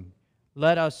rejoicing.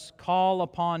 Let us call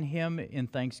upon him in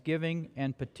thanksgiving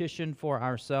and petition for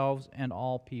ourselves and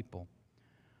all people.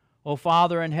 O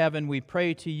Father in heaven, we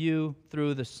pray to you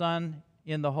through the Son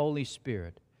in the Holy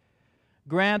Spirit.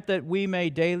 Grant that we may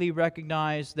daily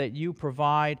recognize that you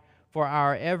provide for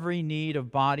our every need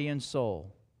of body and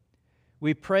soul.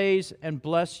 We praise and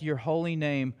bless your holy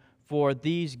name for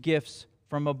these gifts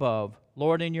from above.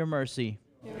 Lord, in your mercy,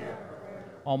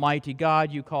 Almighty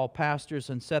God, you call pastors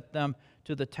and set them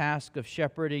to the task of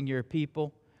shepherding your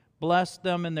people. Bless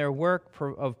them in their work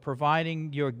of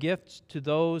providing your gifts to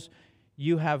those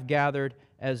you have gathered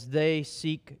as they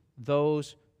seek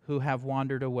those who have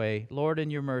wandered away. Lord,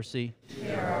 in your mercy,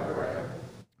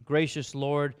 gracious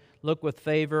Lord, look with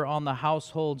favor on the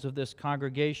households of this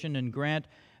congregation and grant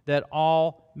that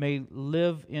all may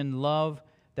live in love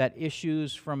that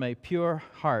issues from a pure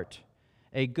heart,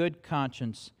 a good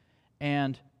conscience,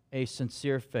 and a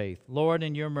sincere faith. Lord,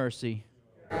 in your mercy.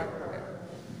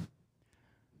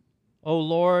 O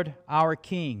Lord, our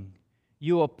King,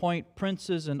 you appoint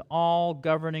princes and all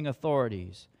governing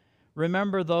authorities.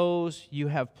 Remember those you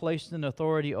have placed in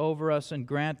authority over us, and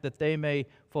grant that they may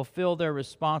fulfill their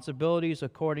responsibilities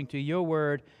according to your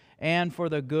word and for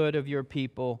the good of your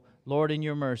people. Lord, in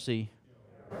your mercy.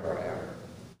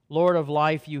 Lord of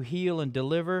life, you heal and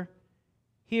deliver.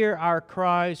 Hear our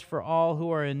cries for all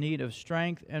who are in need of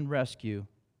strength and rescue,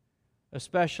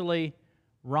 especially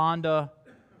Rhonda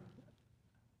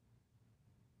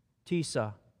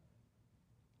Tisa,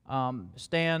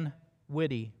 Stan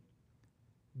Whitty,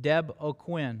 Deb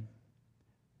O'Quinn,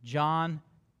 John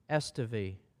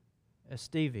Esteve,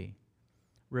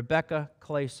 Rebecca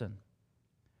Clayson,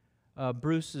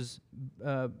 Bruce's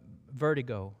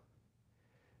vertigo,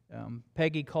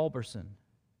 Peggy Culberson,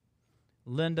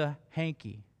 Linda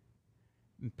Hankey,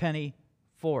 and Penny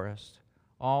Forrest,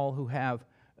 all who have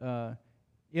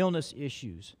illness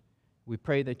issues. We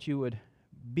pray that you would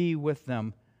be with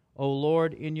them. O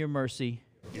Lord, in your mercy.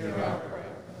 Hear our prayer.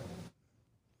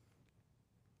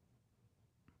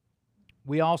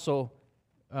 We also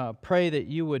pray that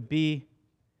you would be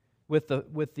with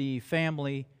the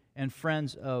family and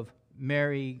friends of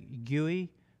Mary Guey,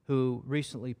 who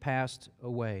recently passed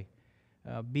away.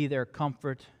 Be their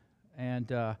comfort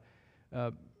and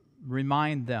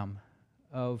remind them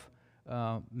of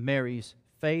Mary's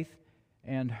faith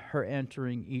and her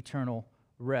entering eternal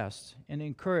rest, and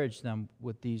encourage them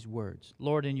with these words.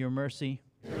 Lord, in your mercy.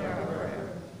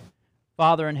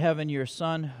 Father in heaven, your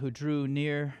Son, who drew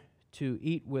near to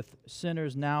eat with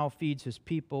sinners, now feeds his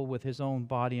people with his own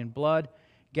body and blood.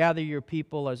 Gather your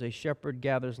people as a shepherd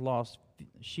gathers lost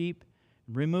sheep.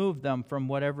 Remove them from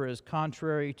whatever is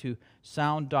contrary to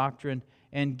sound doctrine,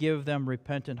 and give them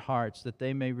repentant hearts, that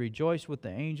they may rejoice with the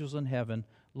angels in heaven.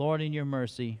 Lord, in your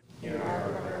mercy.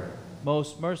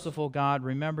 Most merciful God,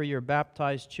 remember your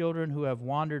baptized children who have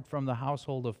wandered from the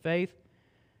household of faith.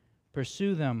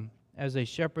 Pursue them as a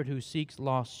shepherd who seeks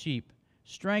lost sheep.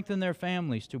 Strengthen their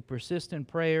families to persist in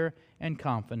prayer and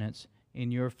confidence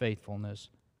in your faithfulness.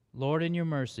 Lord, in your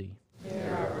mercy.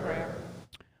 Hear our prayer.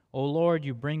 O Lord,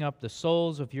 you bring up the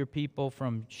souls of your people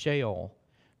from Sheol.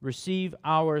 Receive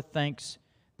our thanks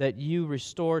that you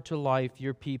restore to life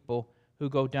your people who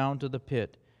go down to the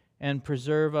pit, and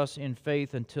preserve us in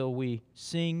faith until we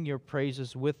sing your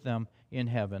praises with them in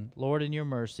heaven. Lord, in your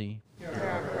mercy. Hear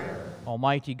our prayer.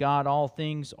 Almighty God, all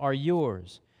things are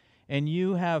yours, and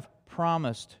you have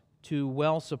promised to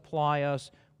well supply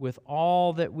us with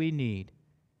all that we need.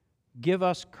 Give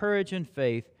us courage and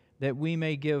faith that we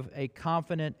may give a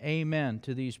confident amen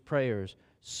to these prayers,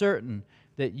 certain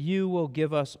that you will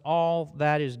give us all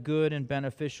that is good and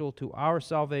beneficial to our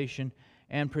salvation,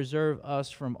 and preserve us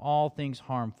from all things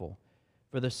harmful.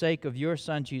 For the sake of your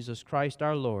Son, Jesus Christ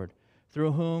our Lord,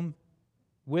 through whom,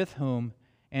 with whom,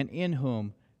 and in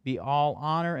whom be all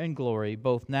honor and glory,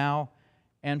 both now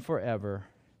and forever.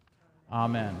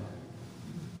 Amen.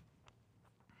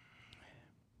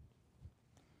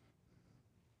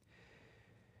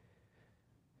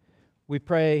 We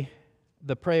pray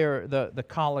the prayer, the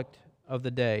collect of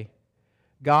the day.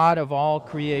 God of all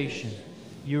creation,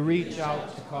 you reach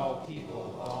out to call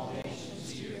people of all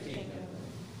nations to your kingdom.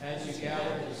 As you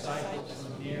gather disciples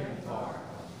from near and far,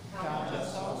 count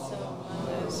us also among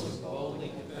those who boldly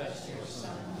confess your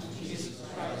Son, Jesus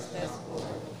Christ as Lord.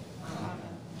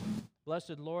 Amen.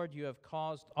 Blessed Lord, you have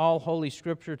caused all holy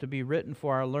Scripture to be written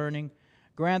for our learning.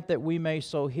 Grant that we may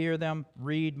so hear them,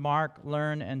 read, mark,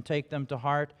 learn, and take them to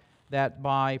heart, that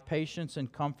by patience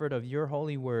and comfort of your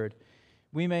holy word,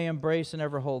 we may embrace and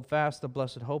ever hold fast the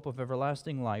blessed hope of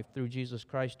everlasting life through Jesus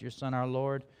Christ, your Son, our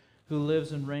Lord, who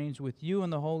lives and reigns with you in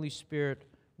the Holy Spirit,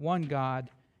 one God,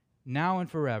 now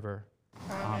and forever.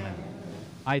 Amen.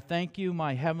 I thank you,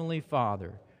 my heavenly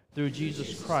Father, through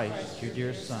Jesus Christ, your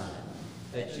dear Son,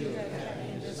 that you have kept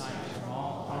me this night from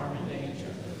all harm and danger,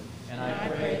 and I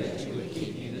pray that you would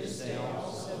keep me this day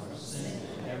also from sin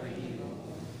and every evil,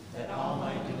 that all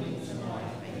my doings in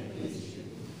life may please you.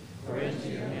 For into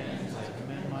your hands I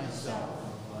commend myself,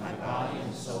 my body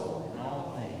and soul, and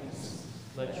all things.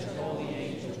 Let your holy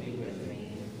angel be with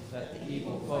me, that the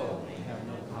evil foe may have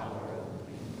no power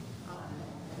over me. Amen.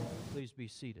 Please be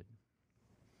seated.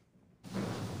 We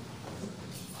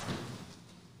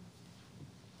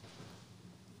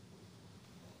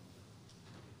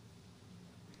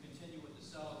continue with the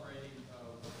celebrating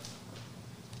of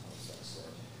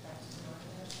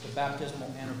the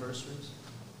baptismal anniversaries.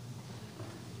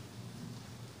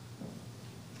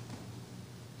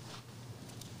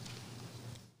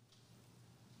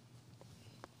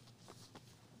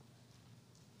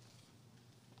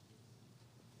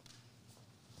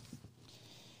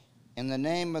 In the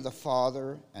name of the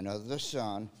Father, and of the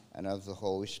Son, and of the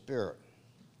Holy Spirit.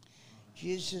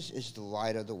 Jesus is the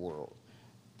light of the world.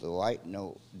 the light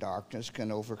no darkness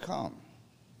can overcome.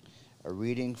 A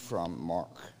reading from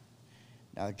Mark.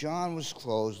 Now John was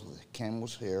clothed with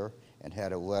camel's hair and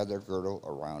had a leather girdle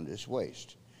around his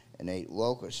waist, and ate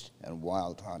locusts and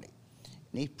wild honey.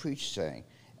 And he preached, saying,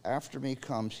 After me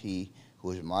comes he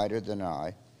who is mightier than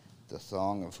I, the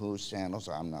thong of whose sandals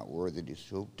I am not worthy to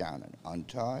stoop down and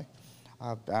untie. I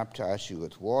have baptized you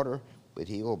with water, but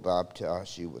he will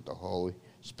baptize you with the Holy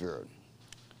Spirit.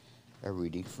 A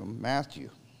reading from Matthew.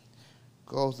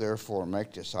 Go therefore and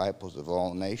make disciples of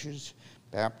all nations,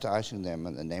 baptizing them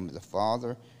in the name of the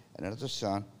Father, and of the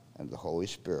Son, and of the Holy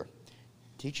Spirit,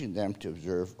 teaching them to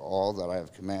observe all that I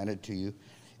have commanded to you,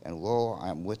 and lo, I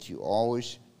am with you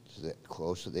always to the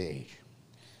close of the age.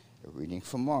 A reading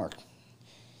from Mark.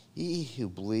 He who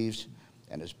believes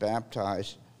and is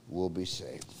baptized will be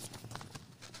saved.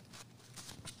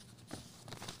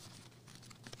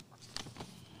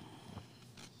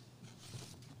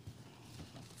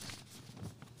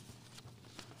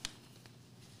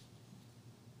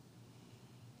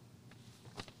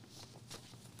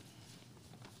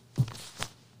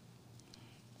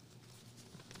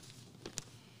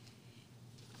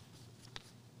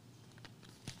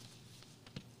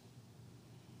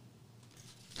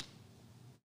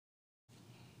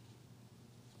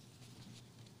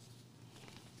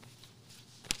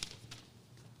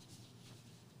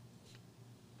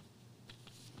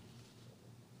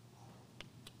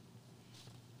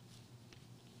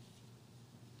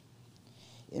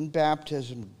 In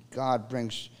baptism, God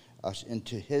brings us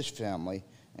into his family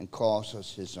and calls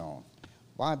us his own.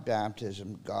 By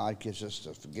baptism, God gives us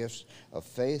the gifts of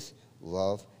faith,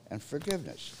 love, and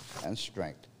forgiveness and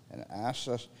strength, and asks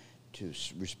us to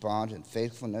respond in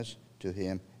faithfulness to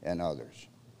him and others.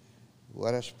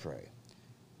 Let us pray.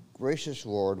 Gracious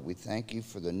Lord, we thank you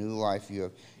for the new life you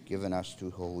have given us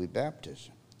through holy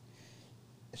baptism.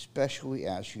 Especially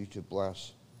ask you to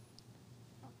bless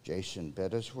Jason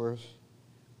Beddesworth,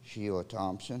 Sheila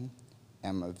Thompson,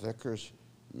 Emma Vickers,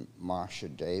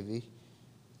 Marsha Davey,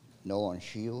 Nolan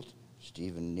Shield,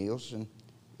 Stephen Nielsen,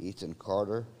 Ethan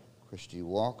Carter, Christy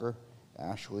Walker,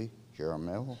 Ashley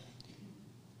Jeremill,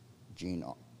 Jean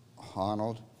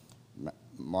Honnold,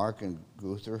 Mark and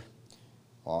Guther,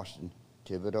 Austin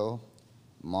Thibodeau,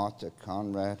 Martha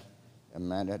Conrad,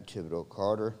 Amanda Thibodeau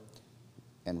Carter,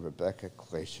 and Rebecca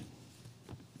Clayson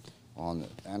on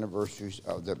the anniversaries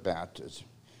of their baptism.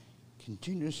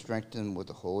 Continue to strengthen them with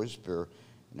the Holy Spirit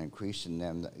and increase in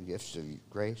them the gifts of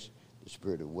grace, the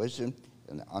spirit of wisdom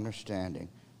and the understanding,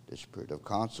 the spirit of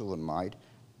counsel and might,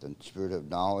 the spirit of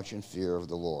knowledge and fear of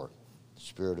the Lord, the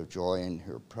spirit of joy in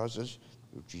your presence,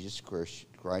 through Jesus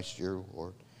Christ your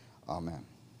Lord. Amen.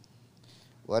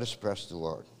 Let us bless the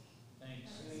Lord.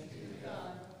 Thanks be to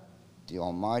God. The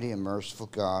Almighty and merciful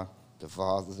God, the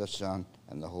Father, the Son,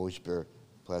 and the Holy Spirit,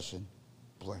 bless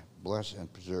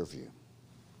and preserve you.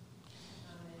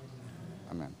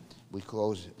 Amen. We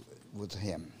close with a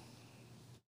hymn.